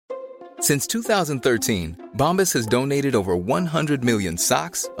Since 2013, Bombas has donated over 100 million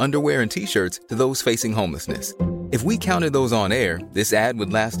socks, underwear, and T-shirts to those facing homelessness. If we counted those on air, this ad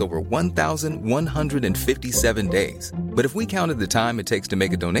would last over 1,157 days. But if we counted the time it takes to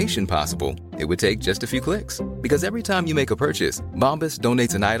make a donation possible, it would take just a few clicks. Because every time you make a purchase, Bombas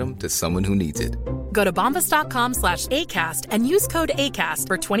donates an item to someone who needs it. Go to bombas.com/ACAST and use code ACAST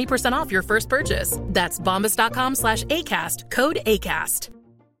for 20% off your first purchase. That's bombas.com/ACAST, code ACAST.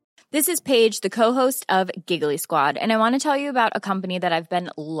 This is Paige, the co-host of Giggly Squad, and I want to tell you about a company that I've been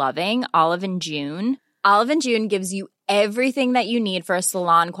loving, Olive & June. Olive & June gives you everything that you need for a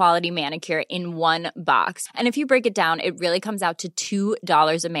salon-quality manicure in one box. And if you break it down, it really comes out to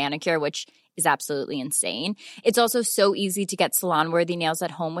 $2 a manicure, which is absolutely insane. It's also so easy to get salon-worthy nails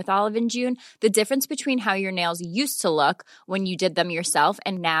at home with Olive & June. The difference between how your nails used to look when you did them yourself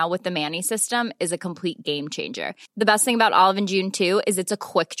and now with the Mani system is a complete game changer. The best thing about Olive & June, too, is it's a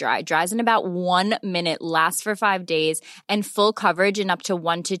quick dry. Dries in about 1 minute, lasts for 5 days, and full coverage in up to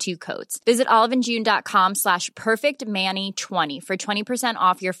 1 to 2 coats. Visit oliveandjune.com/perfectmani20 for 20%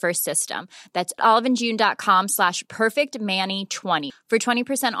 off your first system. That's oliveandjune.com/perfectmani20 for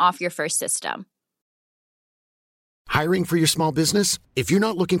 20% off your first system. Hiring for your small business? If you're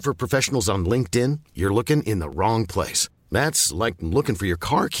not looking for professionals on LinkedIn, you're looking in the wrong place. That's like looking for your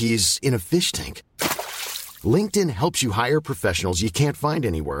car keys in a fish tank. LinkedIn helps you hire professionals you can't find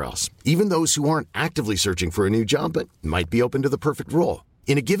anywhere else, even those who aren't actively searching for a new job but might be open to the perfect role.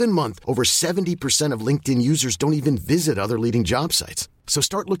 In a given month, over 70% of LinkedIn users don't even visit other leading job sites. So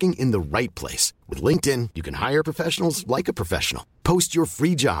start looking in the right place. With LinkedIn, you can hire professionals like a professional. Post your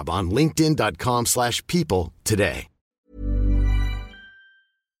free job on linkedin.com/people today.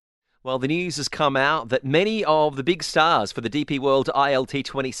 Well, the news has come out that many of the big stars for the DP World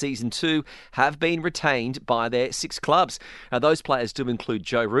ILT20 Season 2 have been retained by their 6 clubs. Now, those players do include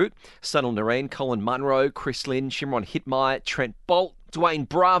Joe Root, Sunil Narine, Colin Munro, Chris Lynn, Shimron Hitmire, Trent Bolt, Dwayne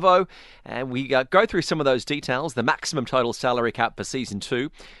Bravo, and we go through some of those details. The maximum total salary cap for Season 2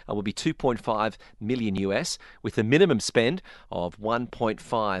 will be $2.5 million US, with a minimum spend of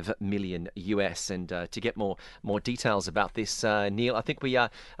 $1.5 million US. And to get more details about this, Neil, I think we are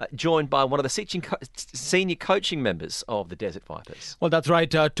joined by one of the senior coaching members of the Desert Vipers. Well, that's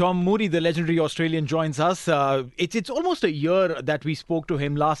right. Tom Moody, the legendary Australian, joins us. It's almost a year that we spoke to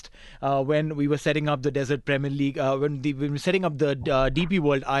him last when we were setting up the Desert Premier League, when we were setting up the DP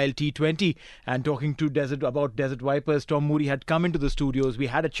World ILT20 and talking to about Desert Vipers. Tom Moody had come into the studios. We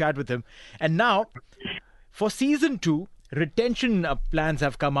had a chat with him. And now, for Season 2, retention plans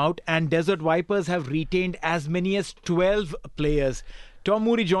have come out and Desert Vipers have retained as many as 12 players. Tom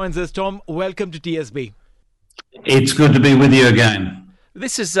Moody joins us. Tom, welcome to TSB. It's good to be with you again.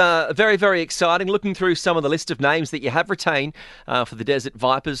 This is very, very exciting. Looking through some of the list of names that you have retained for the Desert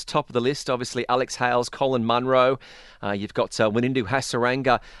Vipers. Top of the list, obviously, Alex Hales, Colin Munro. You've got Wanindu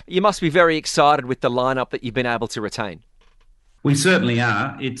Hasaranga. You must be very excited with the lineup that you've been able to retain. We certainly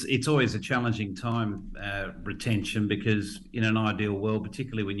are. It's always a challenging time, retention, because in an ideal world,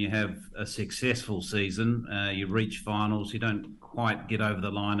 particularly when you have a successful season, you reach finals, you don't quite get over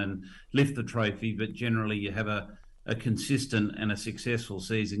the line and lift the trophy, but generally you have a consistent and a successful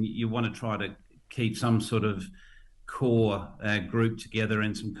season. You want to try to keep some sort of core group together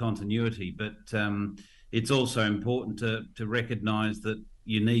and some continuity, but it's also important to recognise that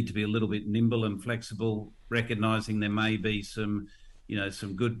you need to be a little bit nimble and flexible, recognising there may be some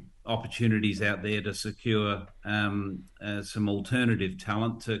good opportunities out there to secure some alternative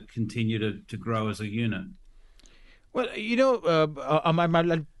talent to continue to grow as a unit. Well,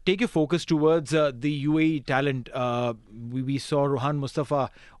 I'll take your focus towards the UAE talent. We saw Rohan Mustafa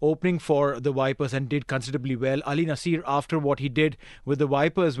opening for the Vipers and did considerably well. Ali Nasir, after what he did with the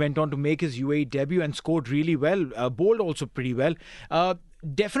Vipers, went on to make his UAE debut and scored really well. Bowled also pretty well.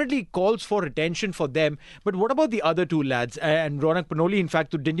 Definitely calls for retention for them. But what about the other two lads? And Ronak Panoli, in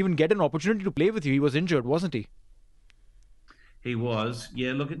fact, didn't even get an opportunity to play with you. He was injured, wasn't he? He was.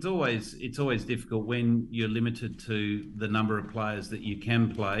 Yeah, look, it's always difficult when you're limited to the number of players that you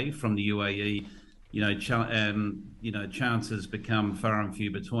can play from the UAE. Chances become far and few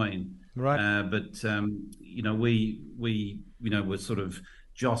between. Right. We were sort of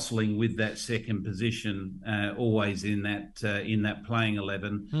jostling with that second position, always in that playing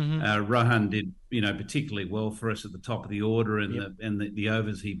 11. Mm-hmm. Rohan did, particularly well for us at the top of the order, and yep. the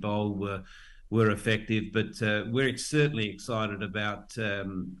overs he bowled were effective, but we're certainly excited about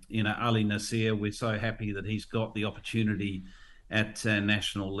Ali Nasir. We're so happy that he's got the opportunity at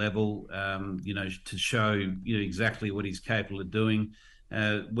national level, to show exactly what he's capable of doing.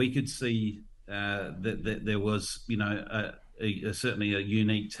 We could see that there was a certainly a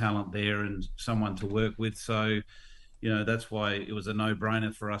unique talent there and someone to work with. So, that's why it was a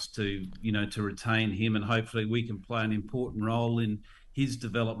no-brainer for us to retain him, and hopefully we can play an important role in his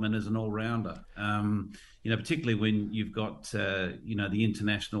development as an all-rounder. Particularly when you've got the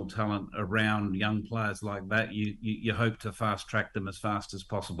international talent around young players like that, you hope to fast-track them as fast as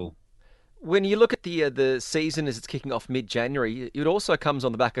possible. When you look at the season as it's kicking off mid-January, it also comes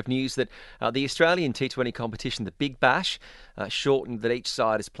on the back of news that the Australian T20 competition, the Big Bash, shortened, that each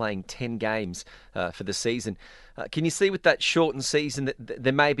side is playing 10 games for the season. Can you see with that shortened season that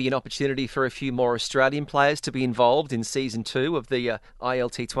there may be an opportunity for a few more Australian players to be involved in season 2 of the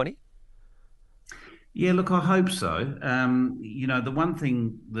ILT20? Yeah, look, I hope so. The one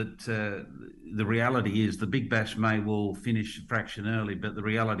thing that the reality is the Big Bash may well finish a fraction early, but the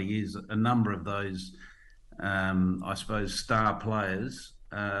reality is a number of those, I suppose, star players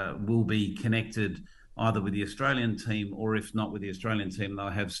will be connected either with the Australian team, or if not with the Australian team, they'll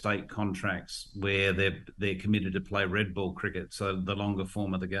have state contracts where they're committed to play red ball cricket, so the longer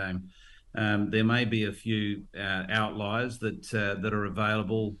form of the game. There may be a few outliers that are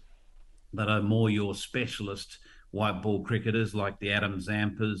available that are more your specialist white ball cricketers, like the Adam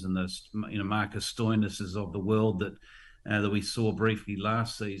Zampas and the Marcus Stoynises of the world that we saw briefly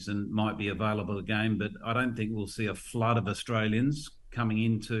last season might be available again. But I don't think we'll see a flood of Australians coming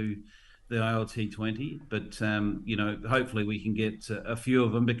into the ILT20. But hopefully we can get a few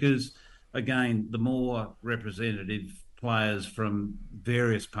of them, because again, the more representative players from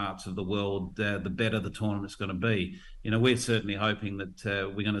various parts of the world, the better the tournament's going to be. We're certainly hoping that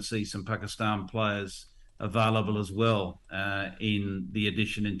we're going to see some Pakistan players available as well in the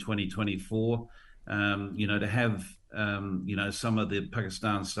edition in 2024. To have some of the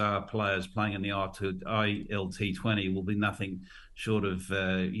Pakistan star players playing in the ILT20 will be nothing short of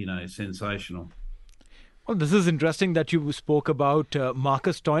sensational. Well, this is interesting that you spoke about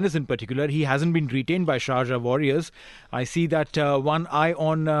Marcus Stoinis in particular. He hasn't been retained by Sharjah Warriors. I see that one eye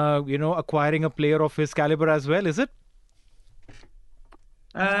on acquiring a player of his caliber as well. Is it?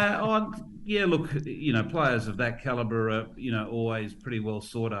 Look, players of that caliber are always pretty well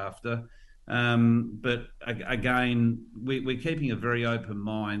sought after. But again, we're keeping a very open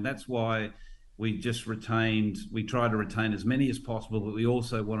mind. That's why we tried to retain as many as possible, but we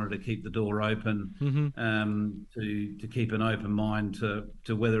also wanted to keep the door open to keep an open mind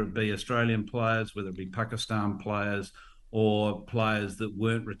to whether it be Australian players, whether it be Pakistan players, or players that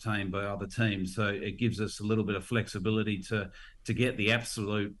weren't retained by other teams. So it gives us a little bit of flexibility to get the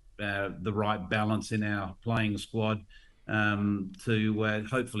absolute the right balance in our playing squad to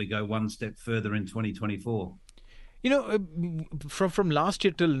hopefully go one step further in 2024. From last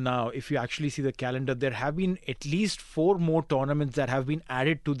year till now, if you actually see the calendar, there have been at least 4 more tournaments that have been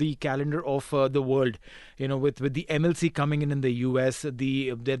added to the calendar of the world. With the MLC coming in the US,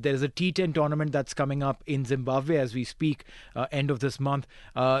 there's a T10 tournament that's coming up in Zimbabwe as we speak, end of this month.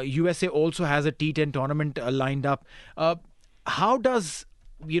 USA also has a T10 tournament lined up. How does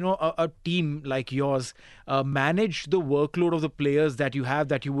a team like yours manage the workload of the players that you have,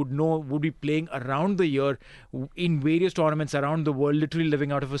 that you would be playing around the year in various tournaments around the world, literally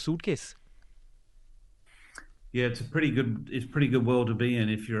living out of a suitcase? Yeah, it's pretty good world to be in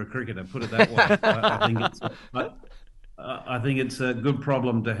if you're a cricketer, put it that way. I think it's a good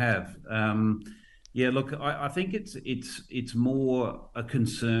problem to have. Look, I think it's more a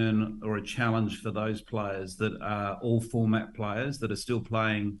concern or a challenge for those players that are all format players that are still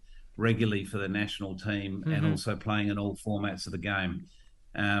playing regularly for the national team and also playing in all formats of the game.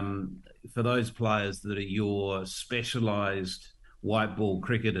 For those players that are your specialised white ball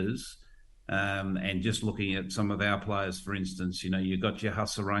cricketers, and just looking at some of our players, for instance, you've got your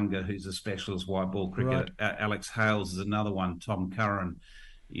Hasaranga, who's a specialist white ball cricketer. Right. Alex Hales is another one, Tom Curran,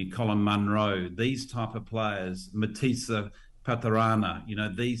 Colin Munro, these type of players, Matisa Patarana,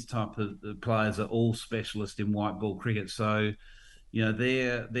 these type of players are all specialists in white ball cricket. So,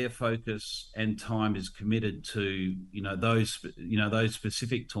 their focus and time is committed to, those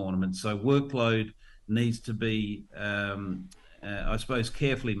specific tournaments. So workload needs to be, I suppose,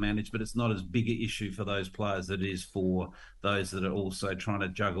 carefully managed, but it's not as big an issue for those players as it is for those that are also trying to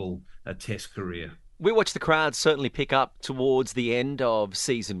juggle a test career. We watched the crowd certainly pick up towards the end of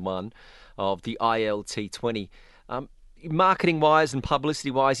season 1 of the ILT20. Marketing-wise and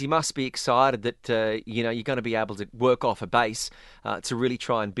publicity-wise, you must be excited that you're going to be able to work off a base to really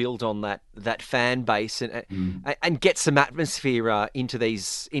try and build on that fan base and get some atmosphere into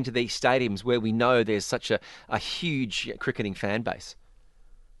these stadiums where we know there's such a huge cricketing fan base.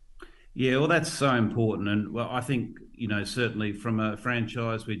 Yeah, well, that's so important. And well, I think, certainly from a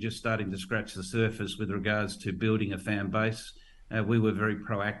franchise, we're just starting to scratch the surface with regards to building a fan base. We were very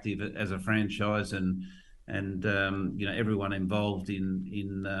proactive as a franchise, and everyone involved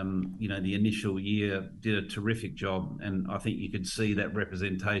in the initial year did a terrific job. And I think you could see that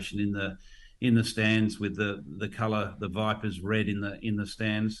representation in the stands with the colour, the Vipers red in the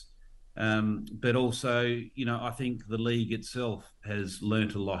stands. But also, I think the league itself has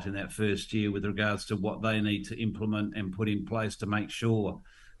learnt a lot in that first year with regards to what they need to implement and put in place to make sure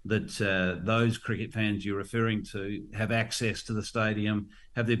that those cricket fans you're referring to have access to the stadium,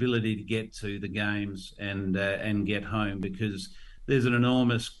 have the ability to get to the games and get home, because there's an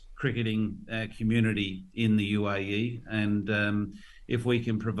enormous cricketing community in the UAE, and if we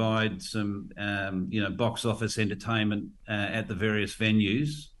can provide some box office entertainment at the various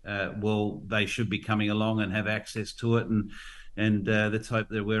venues, well, they should be coming along and have access to it, and let's hope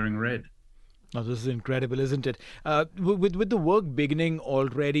they're wearing red. Oh, this is incredible, isn't it? With the work beginning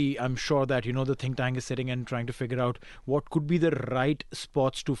already, I'm sure that the think tank is sitting and trying to figure out what could be the right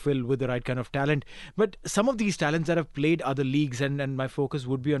spots to fill with the right kind of talent. But some of these talents that have played other leagues, and my focus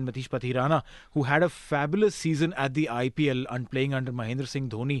would be on Matish Pathirana, who had a fabulous season at the IPL and playing under Mahendra Singh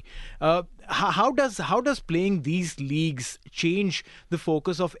Dhoni. How does playing these leagues change the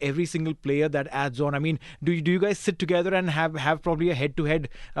focus of every single player that adds on? I mean, do you guys sit together and have probably a head-to-head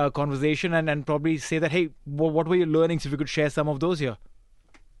conversation and probably say that, hey, what were your learnings? If you could share some of those here.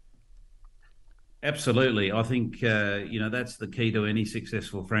 Absolutely. I think that's the key to any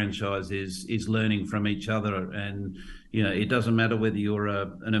successful franchise is learning from each other. And it doesn't matter whether you're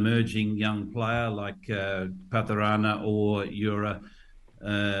an emerging young player like Patarana, or you're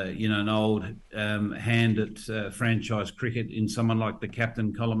an old hand at franchise cricket in someone like the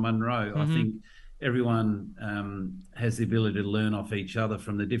captain Colin Munro. I think everyone has the ability to learn off each other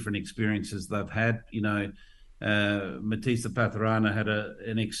from the different experiences they've had. Matisse Pathirana had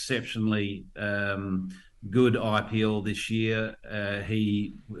an exceptionally good IPL this year.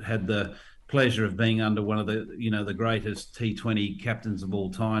 He had the pleasure of being under one of the greatest T20 captains of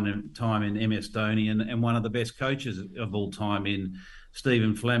all time in MS Dhoni, and one of the best coaches of all time in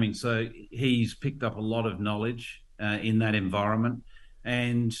Stephen Fleming. So he's picked up a lot of knowledge in that environment.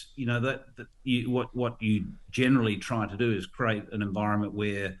 And what you generally try to do is create an environment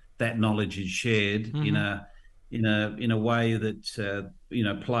where that knowledge is shared in a way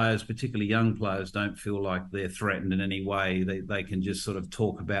that players, particularly young players, don't feel like they're threatened in any way. They can just sort of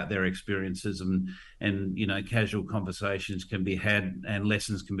talk about their experiences, and casual conversations can be had and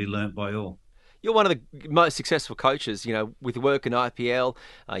lessons can be learnt by all. You're one of the most successful coaches, with work in IPL.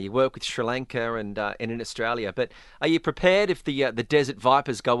 You work with Sri Lanka and in Australia. But are you prepared if the Desert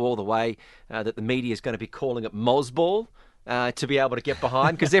Vipers go all the way, that the media is going to be calling it Mozball, to be able to get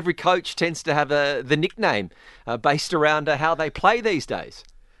behind? Because every coach tends to have the nickname based around how they play these days.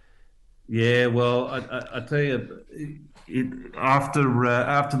 Yeah, well, I tell you,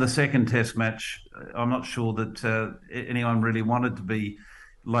 after the second Test match, I'm not sure that anyone really wanted to be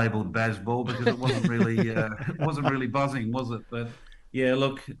labelled Bazball, because it wasn't really buzzing, was it? But yeah,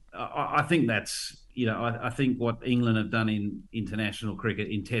 look, I think that's I think what England have done in international cricket,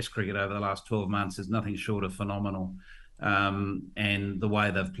 in Test cricket over the last 12 months is nothing short of phenomenal, and the way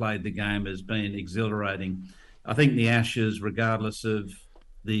they've played the game has been exhilarating. I think the Ashes, regardless of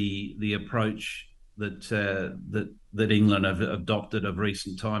the approach that England have adopted of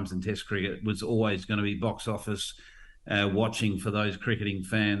recent times in Test cricket, was always going to be box office watching for those cricketing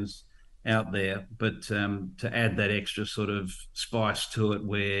fans out there. But to add that extra sort of spice to it,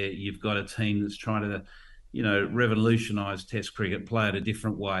 where you've got a team that's trying to, revolutionise Test cricket, play it a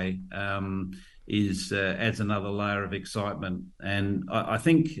different way, adds another layer of excitement. And I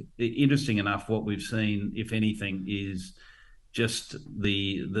think, interesting enough, what we've seen, if anything, is just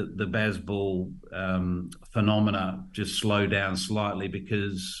the Bazball phenomena just slow down slightly,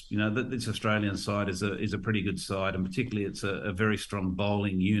 because this Australian side is a pretty good side, and particularly it's a very strong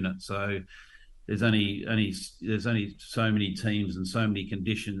bowling unit. So there's only so many teams and so many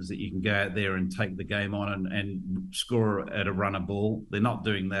conditions that you can go out there and take the game on and score at a runner ball. They're not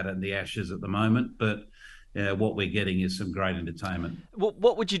doing that in the Ashes at the moment, but what we're getting is some great entertainment.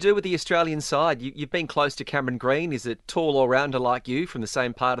 What would you do with the Australian side? You've been close to Cameron Green. Is a tall all-rounder like you from the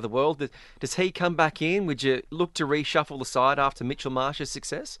same part of the world. Does he come back in? Would you look to reshuffle the side after Mitchell Marsh's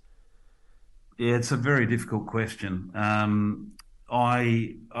success? Yeah, it's a very difficult question.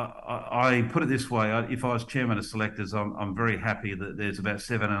 I put it this way: if I was chairman of selectors, I'm very happy that there's about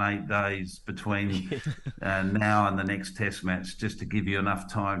 7 and 8 days between now and the next Test match, just to give you enough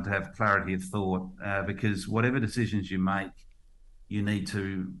time to have clarity of thought. Because whatever decisions you make, you need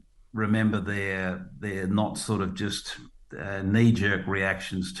to remember their not sort of just knee-jerk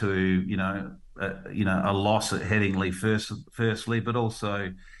reactions to a loss at Headingley firstly, but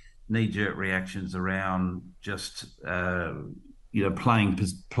also knee-jerk reactions around just playing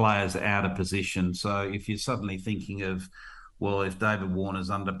players out of position. So if you're suddenly thinking of, well, if David Warner's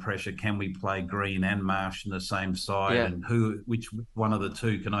under pressure, can we play Green and Marsh in the same side, and which one of the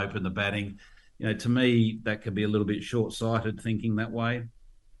two can open the batting? To me, that could be a little bit short-sighted thinking that way.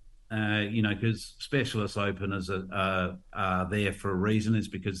 Because specialist openers are there for a reason. Is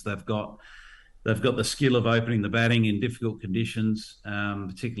because they've got the skill of opening the batting in difficult conditions,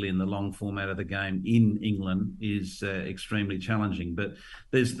 particularly in the long format of the game in England, is extremely challenging. But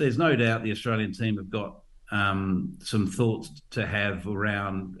there's no doubt the Australian team have got some thoughts to have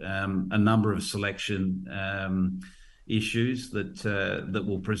around a number of selection issues that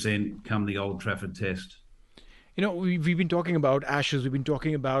will present come the Old Trafford Test. We've been talking about Ashes. We've been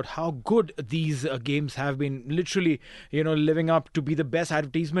talking about how good these games have been, literally, living up to be the best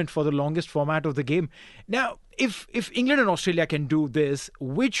advertisement for the longest format of the game. Now, if England and Australia can do this,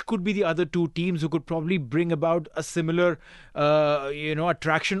 which could be the other two teams who could probably bring about a similar,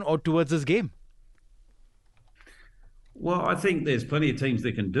 attraction or towards this game? Well, I think there's plenty of teams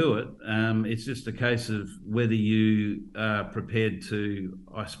that can do it. It's just a case of whether you are prepared to,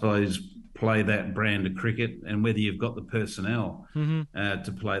 I suppose, play that brand of cricket, and whether you've got the personnel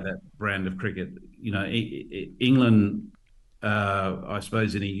to play that brand of cricket. England, I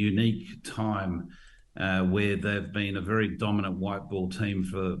suppose, in a unique time where they've been a very dominant white ball team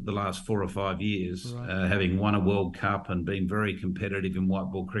for the last 4 or 5 years, having won a World Cup and been very competitive in white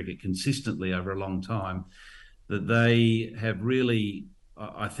ball cricket consistently over a long time, that they have really,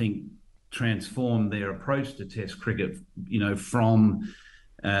 I think, transformed their approach to Test cricket, from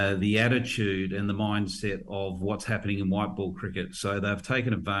the attitude and the mindset of what's happening in white ball cricket. So they've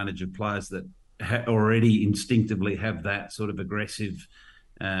taken advantage of players that already instinctively have that sort of aggressive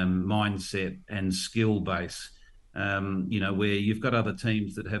mindset and skill base, where you've got other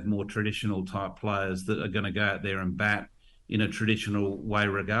teams that have more traditional type players that are going to go out there and bat in a traditional way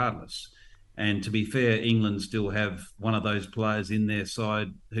regardless. And to be fair, England still have one of those players in their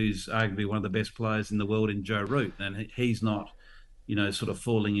side who's arguably one of the best players in the world in Joe Root, and he's not sort of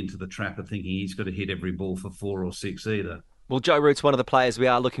falling into the trap of thinking he's got to hit every ball for 4 or 6 either. Well, Joe Root's one of the players we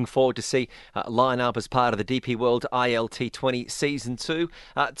are looking forward to see line up as part of the DP World ILT20 Season 2.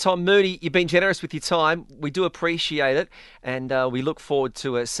 Tom Moody, you've been generous with your time. We do appreciate it, and we look forward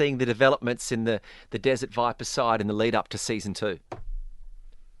to seeing the developments in the Desert Viper side in the lead up to Season 2.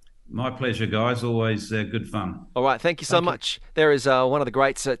 My pleasure, guys. Always good fun. All right, thank you so much. There is one of the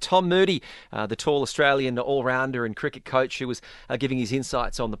greats, Tom Moody, the tall Australian all-rounder and cricket coach, who was giving his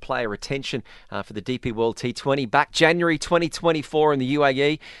insights on the player retention for the DP World T20 back January 2024 in the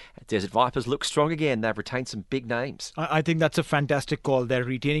UAE. Desert Vipers look strong again. They've retained some big names. I think that's a fantastic call. They're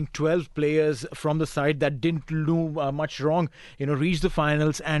retaining 12 players from the side that didn't do much wrong, reached the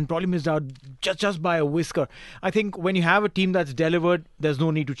finals and probably missed out just by a whisker. I think when you have a team that's delivered, there's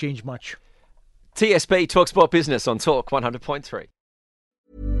no need to change much. TSB Talk Sport Business on Talk 100.3.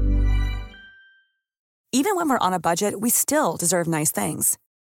 Even when we're on a budget, we still deserve nice things.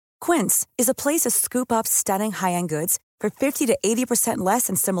 Quince is a place to scoop up stunning high-end goods for 50 to 80% less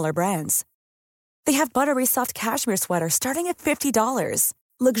than similar brands. They have buttery soft cashmere sweaters starting at $50,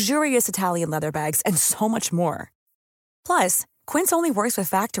 luxurious Italian leather bags, and so much more. Plus, Quince only works with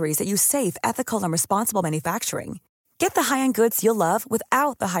factories that use safe, ethical, and responsible manufacturing. Get the high-end goods you'll love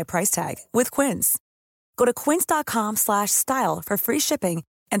without the high price tag with Quince. Go to quince.com/style for free shipping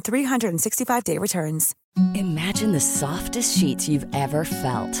and 365-day returns. Imagine the softest sheets you've ever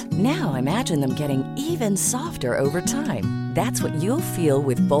felt. Now imagine them getting even softer over time. That's what you'll feel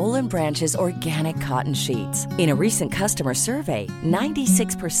with Boll & Branch's organic cotton sheets. In a recent customer survey,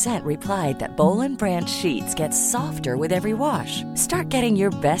 96% replied that Boll & Branch sheets get softer with every wash. Start getting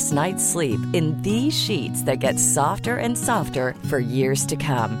your best night's sleep in these sheets that get softer and softer for years to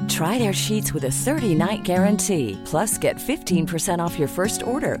come. Try their sheets with a 30-night guarantee. Plus, get 15% off your first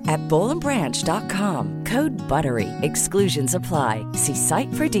order at bollandbranch.com. Code BUTTERY. Exclusions apply. See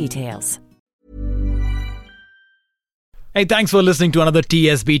site for details. Hey, thanks for listening to another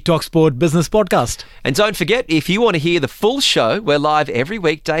TSB Talksport Business Podcast. And don't forget, if you want to hear the full show, we're live every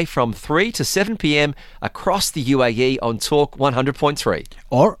weekday from 3 to 7 p.m. across the UAE on Talk 100.3.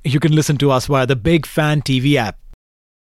 Or you can listen to us via the Big Fan TV app.